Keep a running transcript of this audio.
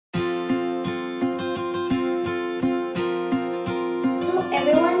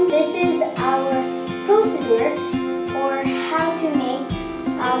everyone, this is our procedure or how to make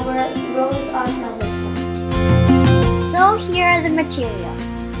our Rose Osmosis plant. So here are the materials.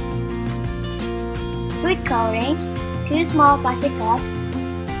 Food coloring, 2 small plastic cups,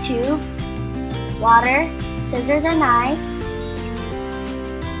 tube, water, scissors and knives,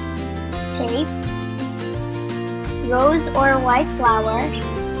 tape, rose or white flower,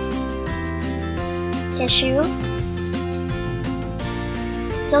 tissue.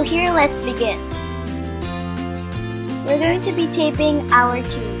 So here, let's begin. We're going to be taping our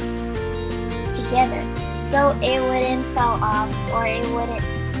tubes together so it wouldn't fall off or it wouldn't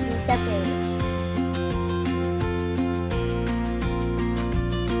be separated.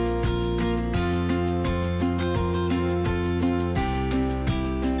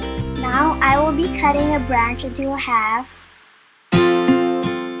 Now I will be cutting a branch into a half,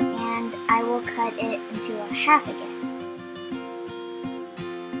 and I will cut it into a half again.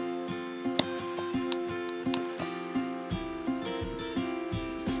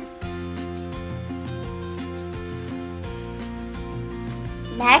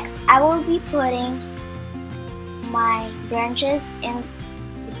 Next, I will be putting my branches in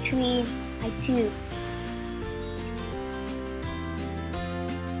between my tubes.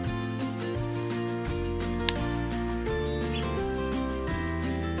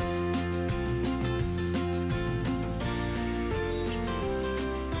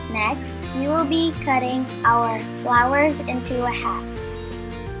 Next, we will be cutting our flowers into a half.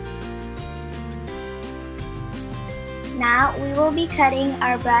 Now, we will be cutting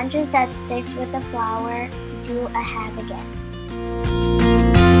our branches that sticks with the flower into a half again.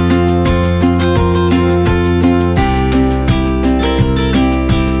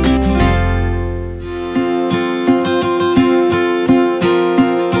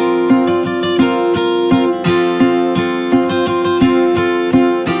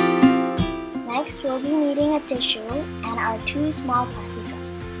 Next, we'll be needing a tissue and our 2 small plastic cups.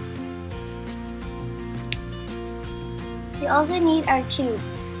 We also need our tube.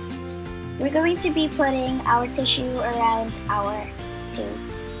 We're going to be putting our tissue around our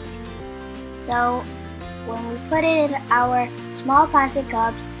tubes. So when we put it in our small plastic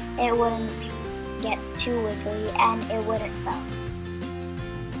cups, it wouldn't get too wiggly and it wouldn't fall.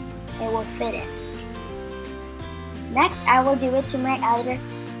 It will fit in. Next, I will do it to my other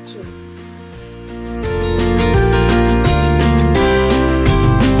tubes.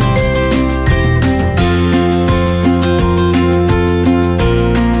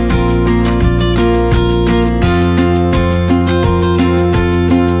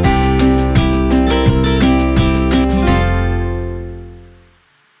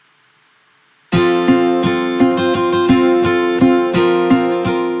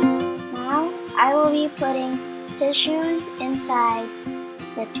 Putting tissues inside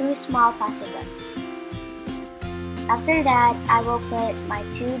the 2 small plastic cups. After that, I will put my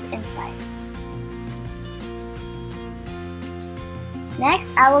tube inside.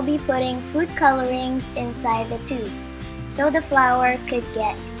 Next, I will be putting food colorings inside the tubes so the flower could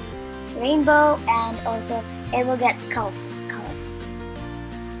get rainbow and also it will get colorful.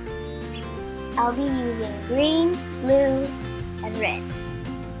 I'll be using green, blue, and red.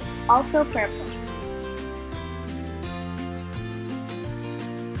 Also purple.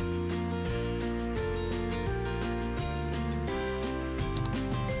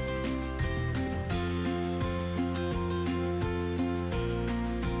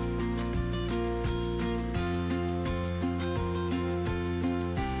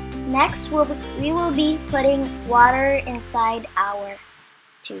 Next, we will be putting water inside our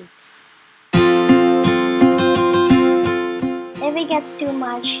tubes. If it gets too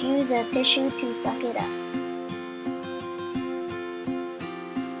much, use a tissue to suck it up.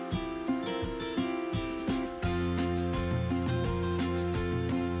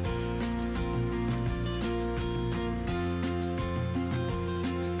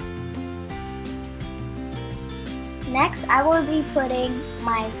 Next, I will be putting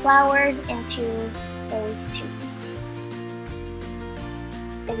my flowers into those tubes.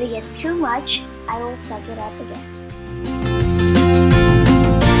 If it gets too much, I will suck it up again.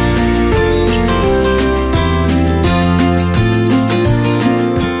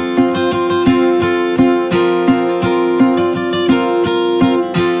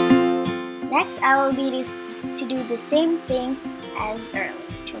 Next, I will be to do the same thing as earlier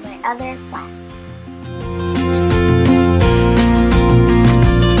to my other plants.